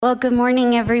Well, good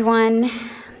morning, everyone.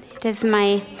 It is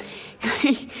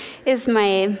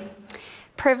my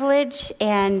privilege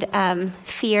and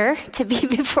fear to be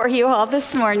before you all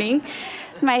this morning.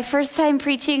 My first time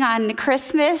preaching on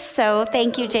Christmas, so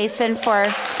thank you, Jason, for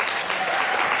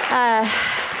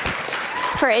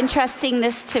entrusting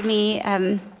this to me.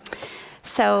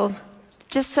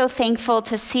 Just so thankful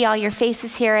to see all your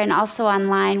faces here and also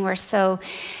online. We're so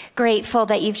grateful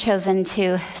that you've chosen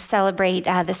to celebrate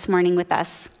this morning with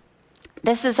us.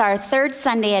 This is our third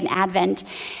Sunday in Advent,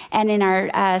 and in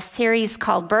our series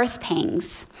called Birth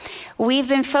Pangs, we've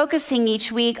been focusing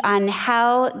each week on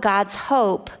how God's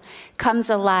hope comes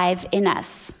alive in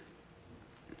us.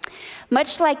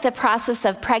 Much like the process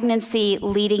of pregnancy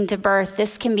leading to birth,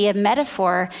 this can be a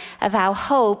metaphor of how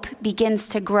hope begins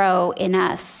to grow in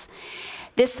us.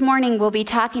 This morning, we'll be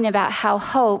talking about how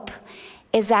hope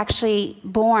is actually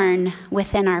born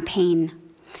within our pain.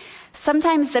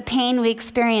 Sometimes the pain we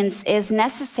experience is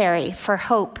necessary for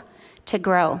hope to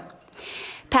grow.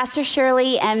 Pastor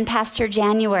Shirley and Pastor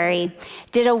January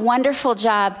did a wonderful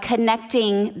job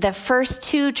connecting the first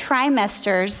 2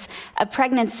 trimesters of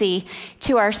pregnancy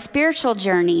to our spiritual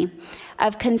journey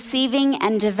of conceiving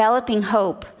and developing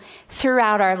hope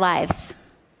throughout our lives.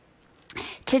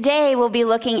 Today, we'll be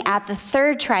looking at the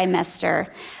 3rd trimester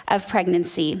of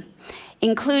pregnancy,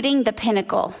 including the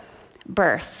pinnacle,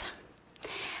 birth.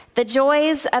 The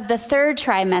joys of the 3rd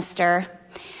trimester,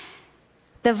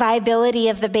 the viability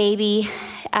of the baby,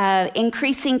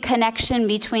 increasing connection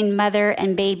between mother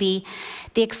and baby,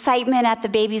 the excitement at the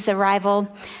baby's arrival,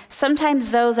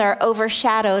 sometimes those are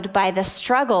overshadowed by the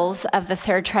struggles of the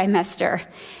 3rd trimester,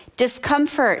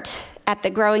 discomfort at the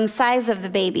growing size of the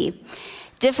baby,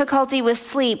 difficulty with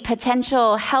sleep,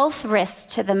 potential health risks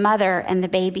to the mother and the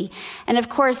baby, and of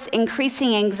course,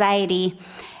 increasing anxiety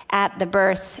at the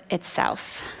birth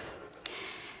itself.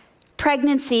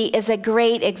 Pregnancy is a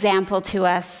great example to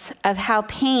us of how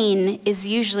pain is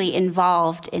usually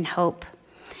involved in hope.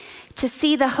 To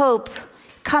see the hope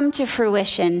come to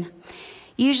fruition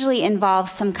usually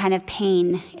involves some kind of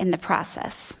pain in the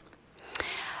process.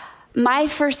 My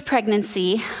first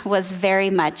pregnancy was very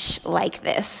much like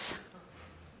this.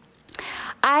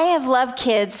 I have loved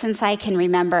kids since I can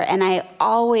remember, and I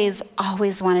always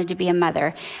wanted to be a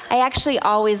mother. I actually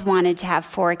always wanted to have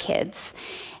 4 kids,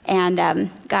 and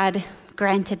God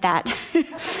granted that.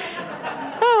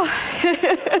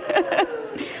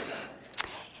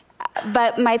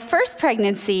 But my first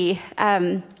pregnancy,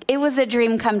 it was a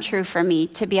dream come true for me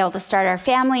to be able to start our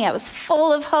family. I was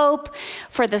full of hope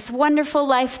for this wonderful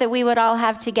life that we would all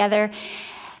have together.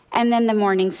 And then the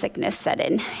morning sickness set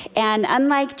in. And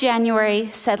unlike January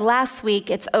said last week,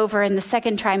 it's over in the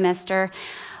 2nd trimester,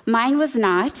 mine was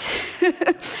not.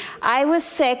 I was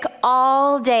sick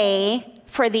all day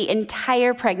for the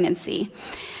entire pregnancy.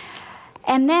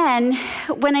 And then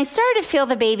when I started to feel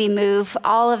the baby move,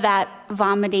 all of that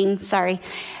vomiting,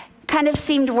 kind of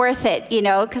seemed worth it,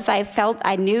 because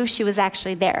I knew she was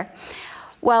actually there.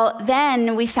 Well,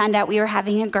 then we found out we were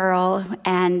having a girl,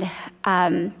 and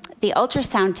the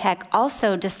ultrasound tech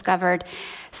also discovered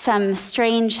some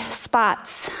strange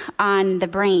spots on the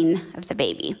brain of the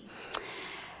baby.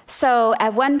 So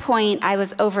at one point, I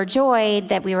was overjoyed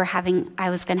that I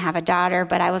was going to have a daughter,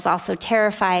 but I was also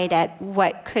terrified at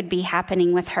what could be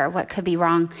happening with her, what could be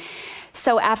wrong.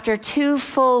 So after 2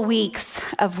 full weeks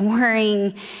of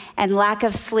worrying and lack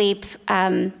of sleep,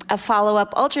 a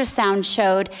follow-up ultrasound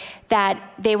showed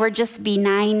that they were just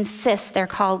benign cysts. They're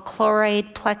called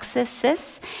choroid plexus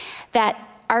cysts that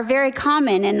are very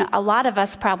common, and a lot of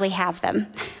us probably have them,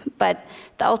 but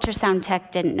the ultrasound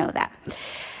tech didn't know that.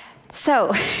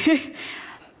 So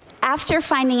after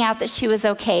finding out that she was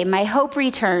okay, my hope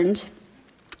returned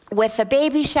with the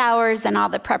baby showers and all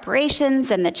the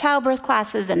preparations and the childbirth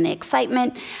classes and the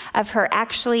excitement of her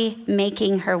actually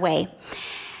making her way.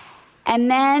 And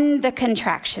then the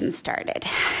contractions started.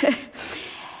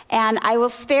 And I will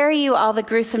spare you all the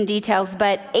gruesome details,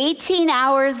 but 18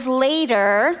 hours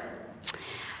later,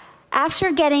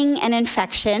 after getting an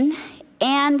infection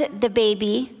and the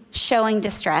baby showing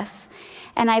distress,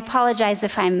 and I apologize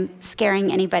if I'm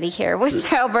scaring anybody here with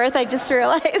childbirth, I just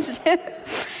realized,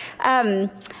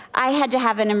 I had to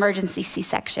have an emergency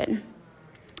C-section.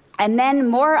 And then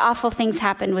more awful things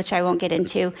happened, which I won't get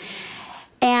into.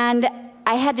 And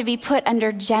I had to be put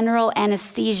under general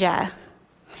anesthesia.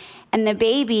 And the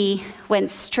baby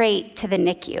went straight to the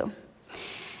NICU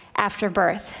after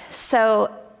birth. So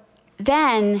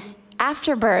then,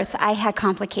 after birth, I had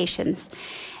complications.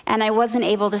 And I wasn't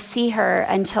able to see her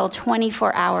until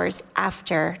 24 hours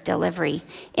after delivery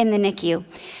in the NICU.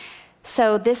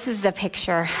 So this is the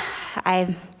picture.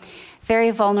 I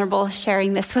very vulnerable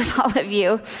sharing this with all of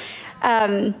you.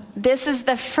 This is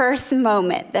the first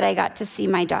moment that I got to see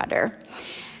my daughter.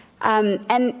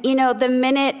 And you know, the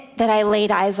minute that I laid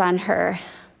eyes on her,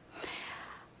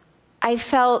 I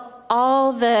felt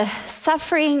all the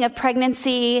suffering of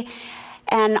pregnancy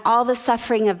and all the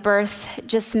suffering of birth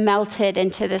just melted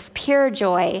into this pure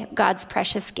joy, God's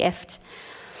precious gift.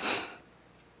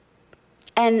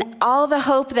 And all the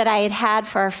hope that I had had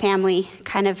for our family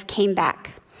kind of came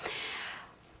back.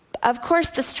 Of course,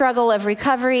 the struggle of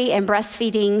recovery and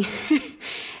breastfeeding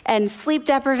and sleep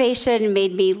deprivation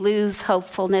made me lose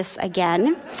hopefulness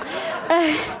again.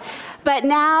 But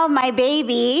now my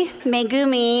baby,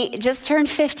 Megumi, just turned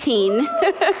 15.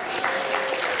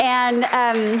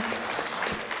 And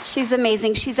she's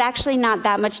amazing. She's actually not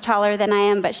that much taller than I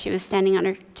am, but she was standing on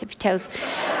her tippy toes.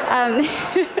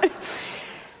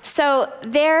 So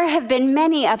there have been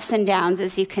many ups and downs,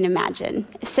 as you can imagine,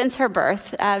 since her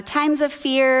birth. Times of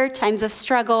fear, times of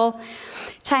struggle,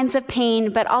 times of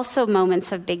pain, but also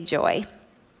moments of big joy.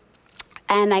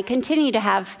 And I continue to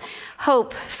have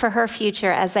hope for her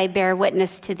future as I bear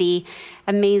witness to the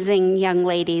amazing young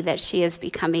lady that she is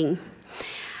becoming.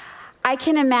 I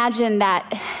can imagine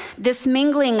that this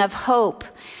mingling of hope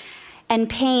and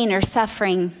pain or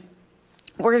suffering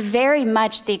were very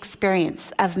much the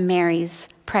experience of Mary's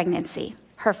pregnancy,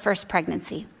 her first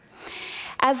pregnancy.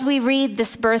 As we read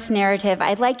this birth narrative,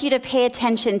 I'd like you to pay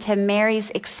attention to Mary's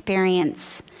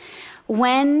experience.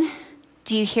 When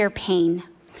do you hear pain?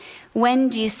 When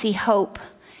do you see hope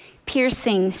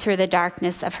piercing through the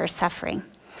darkness of her suffering?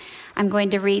 I'm going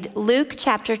to read Luke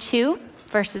chapter 2,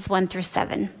 verses 1 through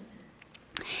 7.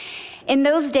 In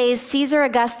those days, Caesar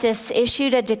Augustus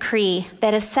issued a decree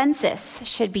that a census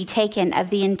should be taken of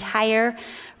the entire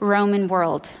Roman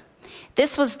world.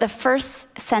 This was the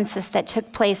first census that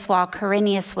took place while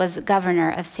Quirinius was governor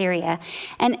of Syria,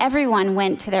 and everyone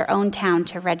went to their own town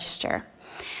to register.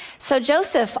 So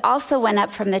Joseph also went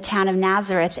up from the town of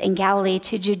Nazareth in Galilee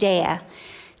to Judea,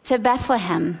 to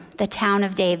Bethlehem, the town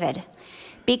of David,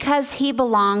 because he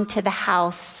belonged to the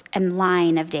house and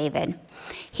line of David.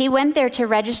 He went there to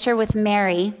register with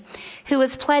Mary, who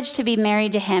was pledged to be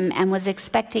married to him and was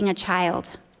expecting a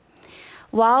child.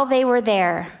 While they were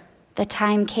there, the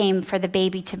time came for the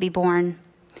baby to be born,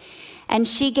 and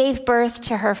she gave birth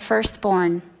to her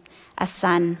firstborn, a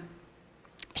son.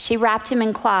 She wrapped him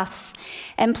in cloths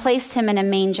and placed him in a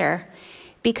manger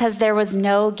because there was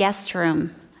no guest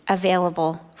room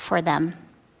available for them.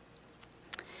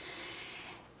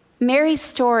 Mary's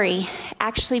story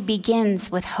actually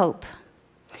begins with hope.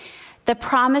 The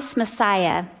promised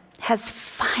Messiah has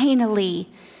finally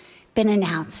been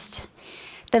announced.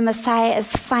 The Messiah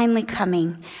is finally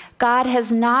coming. God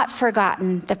has not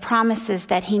forgotten the promises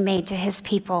that he made to his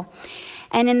people.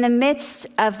 And in the midst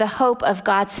of the hope of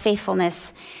God's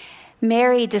faithfulness,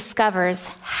 Mary discovers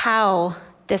how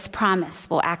this promise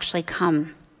will actually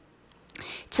come.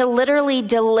 To literally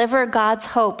deliver God's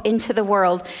hope into the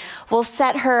world will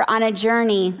set her on a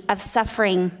journey of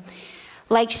suffering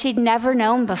like she'd never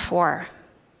known before.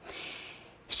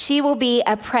 She will be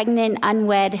a pregnant,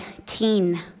 unwed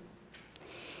teen.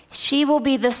 She will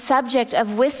be the subject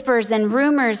of whispers and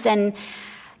rumors and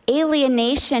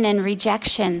alienation and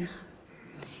rejection.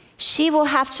 She will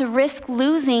have to risk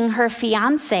losing her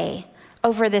fiancé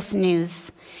over this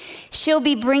news. She'll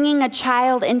be bringing a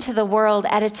child into the world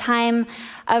at a time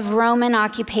of Roman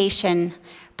occupation,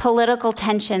 political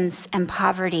tensions, and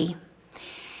poverty.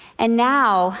 And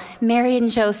now, Mary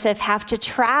and Joseph have to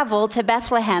travel to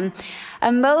Bethlehem,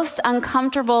 a most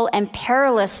uncomfortable and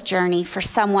perilous journey for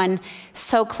someone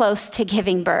so close to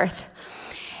giving birth.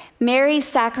 Mary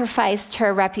sacrificed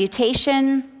her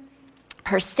reputation,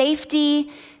 her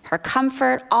safety, her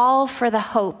comfort, all for the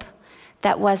hope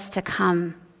that was to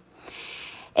come.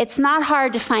 It's not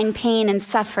hard to find pain and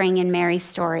suffering in Mary's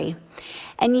story,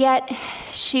 and yet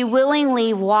she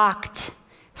willingly walked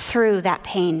through that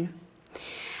pain.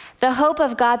 The hope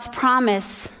of God's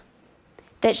promise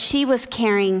that she was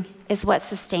carrying is what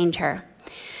sustained her.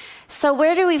 So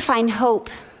where do we find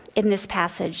hope in this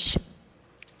passage?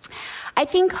 I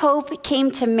think hope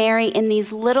came to Mary in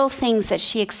these little things that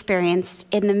she experienced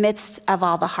in the midst of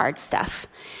all the hard stuff.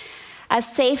 A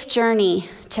safe journey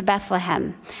to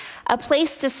Bethlehem, a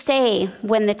place to stay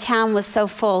when the town was so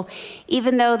full,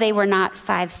 even though they were not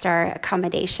 5-star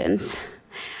accommodations.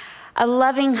 A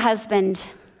loving husband,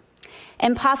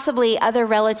 and possibly other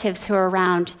relatives who were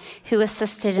around who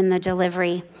assisted in the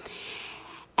delivery.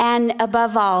 And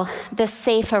above all, the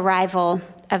safe arrival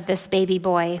of this baby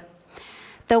boy,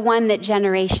 the one that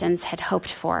generations had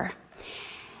hoped for,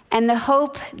 and the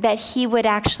hope that he would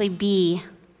actually be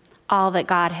all that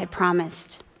God had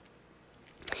promised.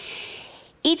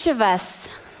 Each of us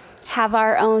have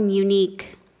our own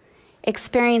unique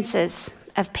experiences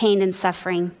of pain and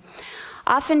suffering.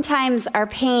 Oftentimes, our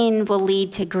pain will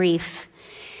lead to grief.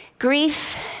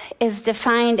 Grief is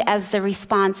defined as the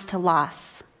response to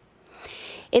loss.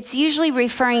 It's usually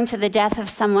referring to the death of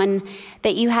someone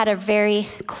that you had a very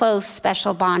close,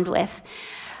 special bond with.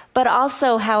 But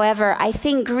also, however, I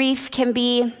think grief can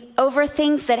be over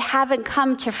things that haven't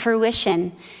come to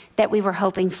fruition that we were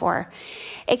hoping for.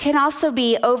 It can also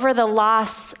be over the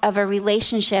loss of a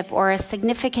relationship or a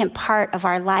significant part of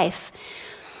our life.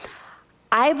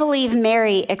 I believe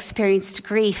Mary experienced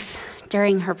grief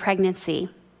during her pregnancy.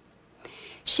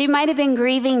 She might have been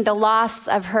grieving the loss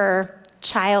of her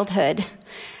childhood,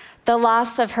 the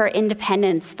loss of her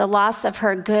independence, the loss of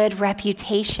her good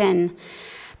reputation,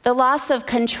 the loss of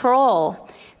control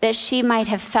that she might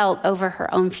have felt over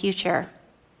her own future.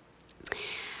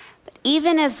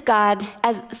 Even as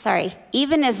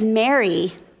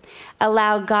Mary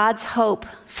allowed God's hope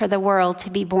for the world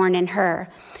to be born in her,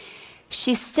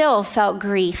 she still felt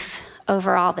grief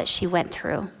over all that she went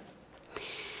through.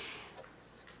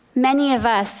 Many of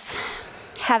us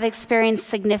have experienced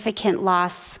significant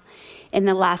loss in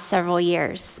the last several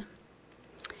years.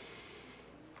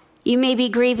 You may be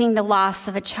grieving the loss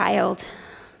of a child,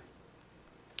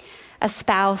 a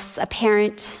spouse, a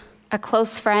parent, a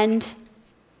close friend.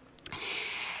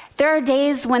 There are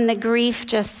days when the grief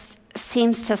just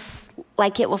seems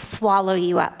like it will swallow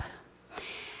you up.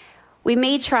 We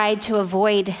may try to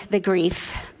avoid the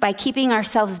grief by keeping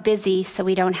ourselves busy so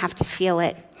we don't have to feel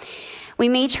it. We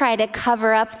may try to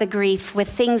cover up the grief with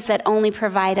things that only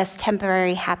provide us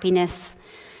temporary happiness,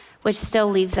 which still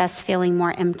leaves us feeling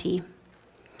more empty.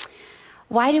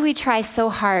 Why do we try so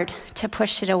hard to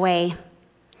push it away?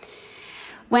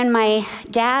 When my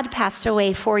dad passed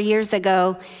away 4 years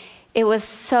ago, it was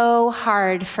so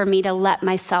hard for me to let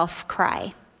myself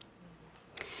cry.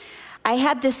 I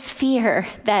had this fear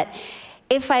that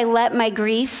if I let my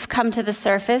grief come to the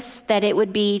surface, that it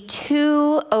would be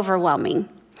too overwhelming,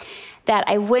 that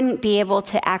I wouldn't be able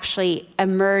to actually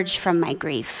emerge from my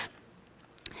grief.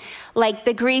 Like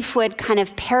the grief would kind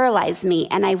of paralyze me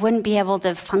and I wouldn't be able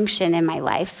to function in my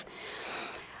life.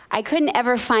 I couldn't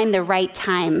ever find the right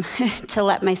time to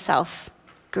let myself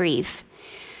grieve.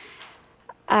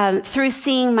 Through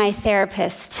seeing my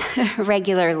therapist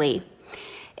regularly,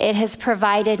 it has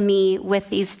provided me with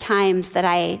these times that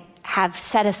I have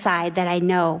set aside that I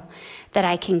know that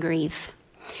I can grieve.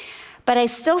 But I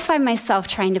still find myself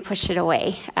trying to push it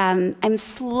away. I'm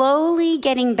slowly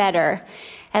getting better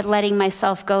at letting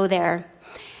myself go there.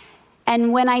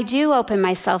 And when I do open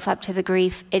myself up to the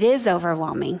grief, it is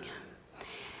overwhelming.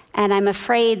 And I'm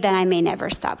afraid that I may never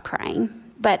stop crying.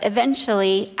 But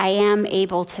eventually, I am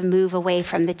able to move away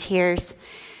from the tears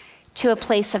to a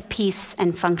place of peace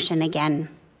and function again.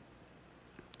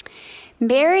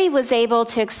 Mary was able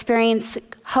to experience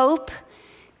hope,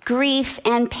 grief,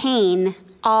 and pain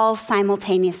all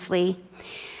simultaneously.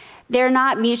 They're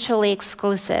not mutually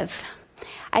exclusive.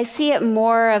 I see it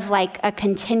more of like a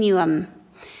continuum.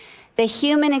 The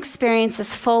human experience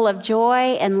is full of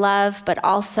joy and love, but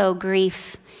also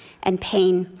grief and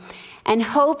pain. And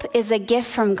hope is a gift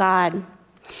from God.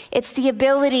 It's the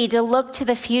ability to look to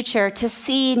the future, to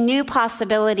see new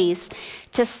possibilities,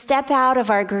 to step out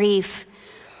of our grief,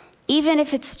 even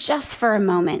if it's just for a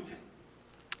moment.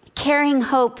 Carrying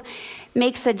hope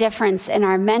makes a difference in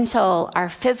our mental, our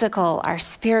physical, our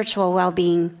spiritual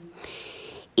well-being.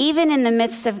 Even in the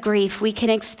midst of grief, we can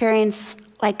experience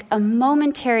like a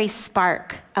momentary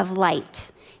spark of light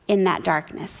in that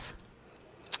darkness.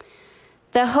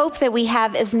 The hope that we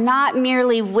have is not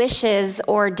merely wishes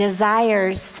or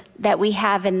desires that we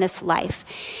have in this life.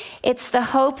 It's the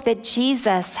hope that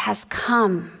Jesus has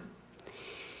come.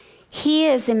 He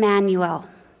is Emmanuel,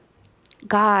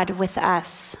 God with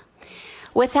us.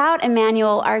 Without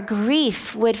Emmanuel, our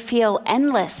grief would feel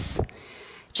endless,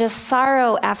 just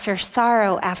sorrow after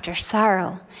sorrow after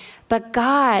sorrow. But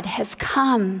God has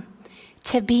come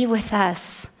to be with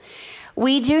us.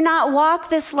 We do not walk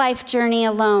this life journey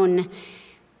alone.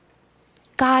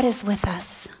 God is with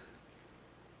us.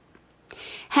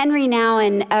 Henry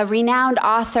Nouwen, a renowned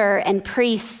author and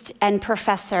priest and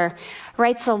professor,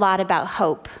 writes a lot about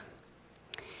hope.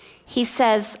 He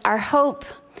says, our hope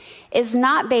is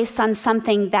not based on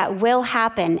something that will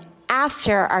happen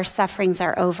after our sufferings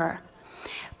are over,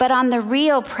 but on the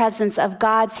real presence of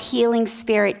God's healing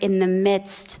spirit in the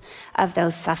midst of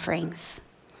those sufferings.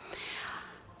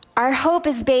 Our hope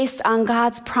is based on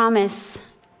God's promise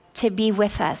to be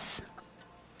with us.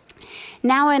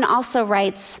 Nouwen also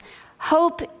writes,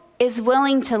 hope is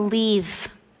willing to leave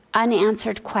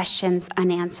unanswered questions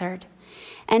unanswered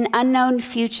and unknown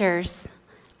futures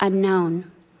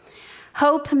unknown.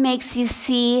 Hope makes you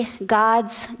see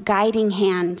God's guiding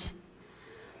hand,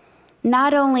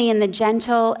 not only in the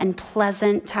gentle and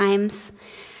pleasant times,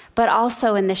 but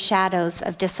also in the shadows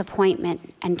of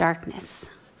disappointment and darkness.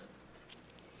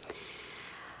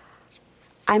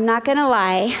 I'm not going to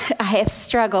lie, I have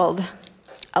struggled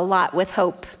a lot with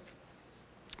hope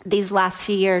these last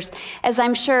few years, as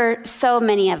I'm sure so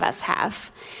many of us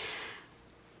have.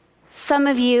 Some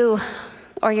of you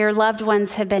or your loved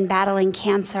ones have been battling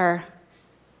cancer.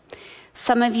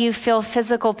 Some of you feel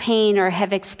physical pain or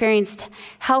have experienced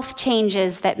health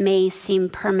changes that may seem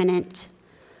permanent.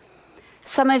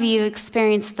 Some of you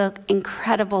experienced the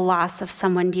incredible loss of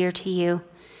someone dear to you.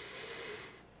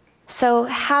 So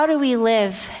how do we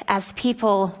live as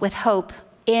people with hope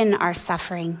in our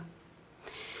suffering?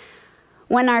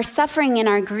 When our suffering and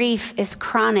our grief is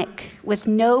chronic with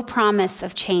no promise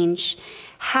of change,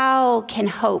 how can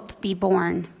hope be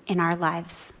born in our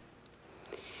lives?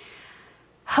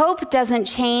 Hope doesn't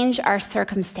change our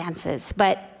circumstances,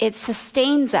 but it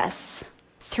sustains us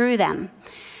through them.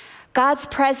 God's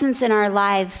presence in our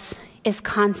lives is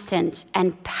constant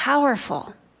and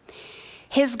powerful.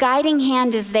 His guiding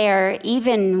hand is there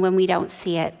even when we don't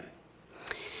see it.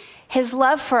 His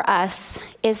love for us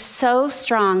is so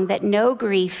strong that no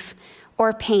grief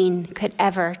or pain could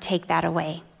ever take that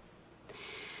away.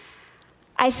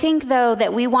 I think, though,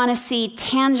 that we want to see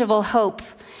tangible hope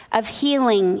of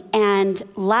healing and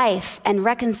life and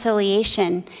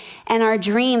reconciliation and our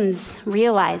dreams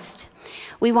realized.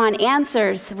 We want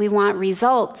answers, we want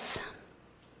results,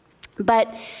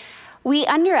 but we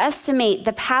underestimate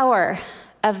the power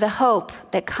of the hope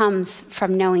that comes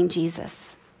from knowing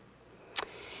Jesus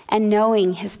and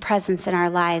knowing his presence in our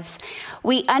lives.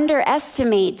 We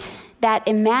underestimate that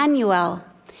Emmanuel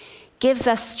gives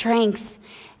us strength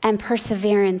and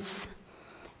perseverance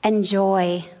and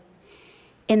joy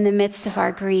in the midst of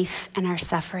our grief and our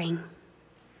suffering,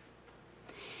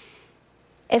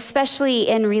 especially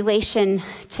in relation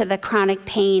to the chronic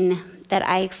pain that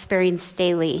I experience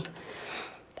daily.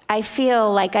 I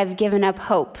feel like I've given up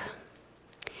hope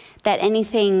that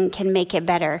anything can make it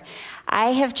better. I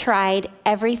have tried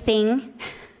everything,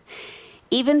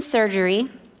 even surgery,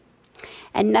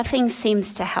 and nothing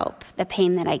seems to help the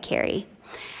pain that I carry.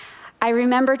 I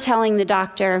remember telling the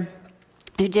doctor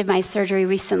who did my surgery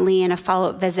recently in a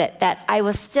follow-up visit that I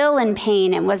was still in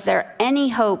pain, and was there any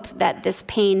hope that this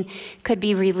pain could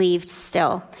be relieved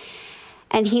still?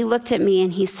 And he looked at me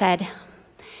and he said,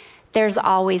 "There's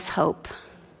always hope."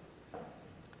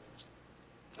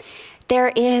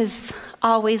 There is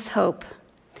always hope.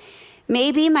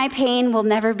 Maybe my pain will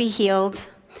never be healed,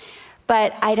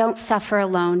 but I don't suffer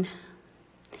alone.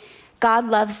 God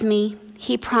loves me.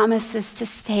 He promises to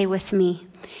stay with me.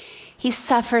 He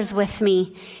suffers with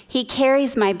me. He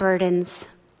carries my burdens.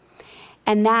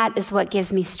 And that is what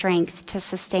gives me strength to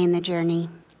sustain the journey.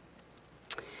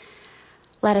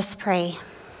 Let us pray.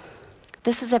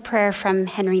 This is a prayer from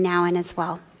Henry Nouwen as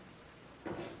well.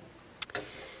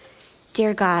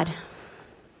 Dear God,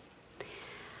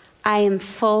 I am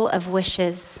full of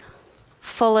wishes,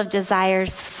 full of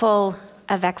desires, full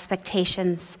of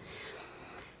expectations.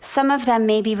 Some of them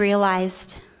may be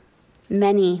realized,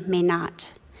 many may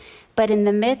not. But in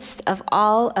the midst of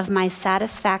all of my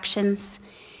satisfactions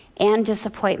and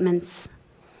disappointments,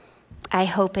 I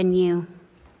hope in you.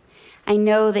 I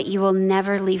know that you will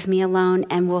never leave me alone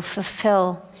and will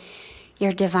fulfill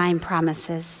your divine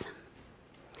promises.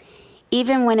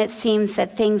 Even when it seems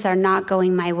that things are not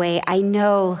going my way, I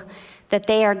know that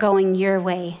they are going your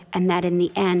way, and that in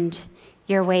the end,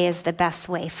 your way is the best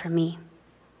way for me.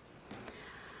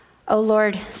 Oh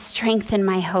Lord, strengthen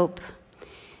my hope,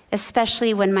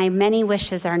 especially when my many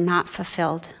wishes are not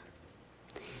fulfilled.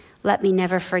 Let me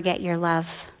never forget your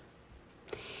love.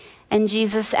 And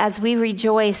Jesus, as we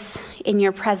rejoice in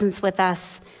your presence with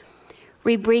us,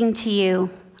 we bring to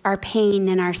you our pain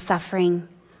and our suffering,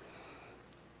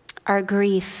 our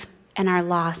grief and our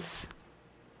loss.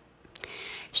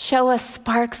 Show us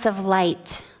sparks of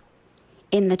light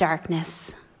in the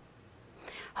darkness.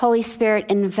 Holy Spirit,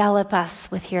 envelop us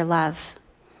with your love.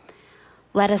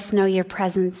 Let us know your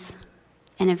presence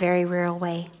in a very real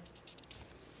way.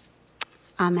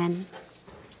 Amen.